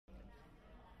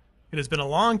It has been a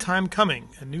long time coming,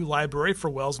 a new library for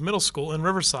Wells Middle School in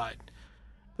Riverside.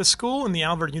 The school in the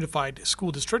Alvord Unified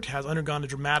School District has undergone a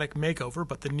dramatic makeover,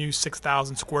 but the new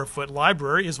 6,000 square foot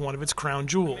library is one of its crown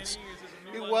jewels.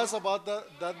 It was about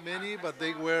that many, but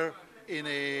they were in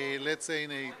a, let's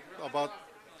say, about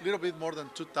a little bit more than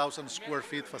 2,000 square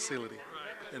feet facility.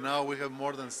 And now we have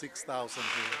more than 6,000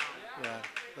 here. Yeah,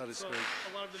 that is great.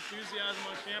 A lot of enthusiasm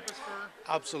on campus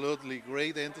for? Absolutely,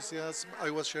 great enthusiasm. I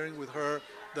was sharing with her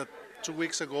that 2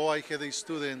 weeks ago I had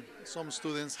some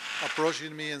students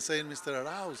approaching me and saying, Mr.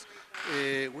 Arauz,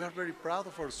 we are very proud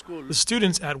of our school. The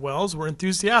students at Wells were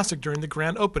enthusiastic during the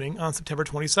grand opening on September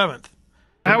 27th.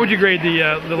 How would you grade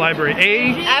the library?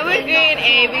 A? I would grade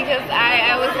A because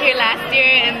I was here last year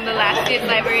and the last year's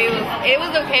library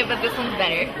was okay, but this one's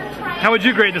better. How would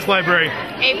you grade this library?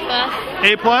 A plus.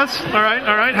 A plus? All right,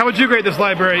 all right. How would you grade this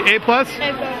library? A plus?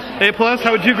 A plus. A plus?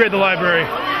 How would you grade the library?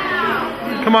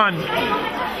 Come on.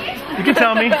 You can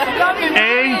tell me. A?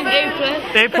 A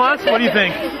plus. A plus? What do you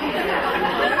think?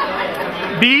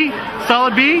 B?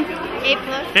 Solid B? A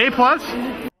plus. A plus?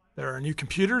 There are new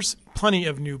computers, plenty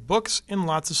of new books, and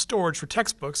lots of storage for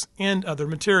textbooks and other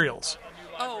materials.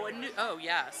 Oh,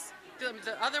 yes.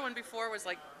 The other one before was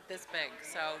like this big,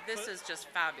 so this is just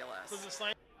fabulous.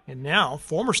 And now,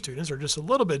 former students are just a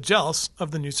little bit jealous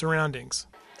of the new surroundings.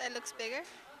 It looks bigger.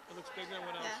 It looks bigger than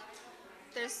what else? Yeah.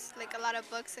 There's like a lot of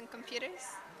books and computers.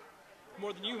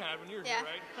 More than you had when you were Yeah. here,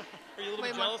 right? Are you a little Way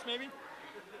bit more. jealous, maybe?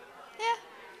 Yeah.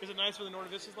 Is it nicer than Norte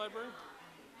Vista's library?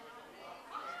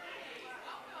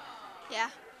 Yeah.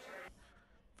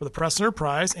 For the Press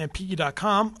Enterprise and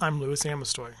PE.com, I'm Louis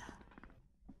Amestoy.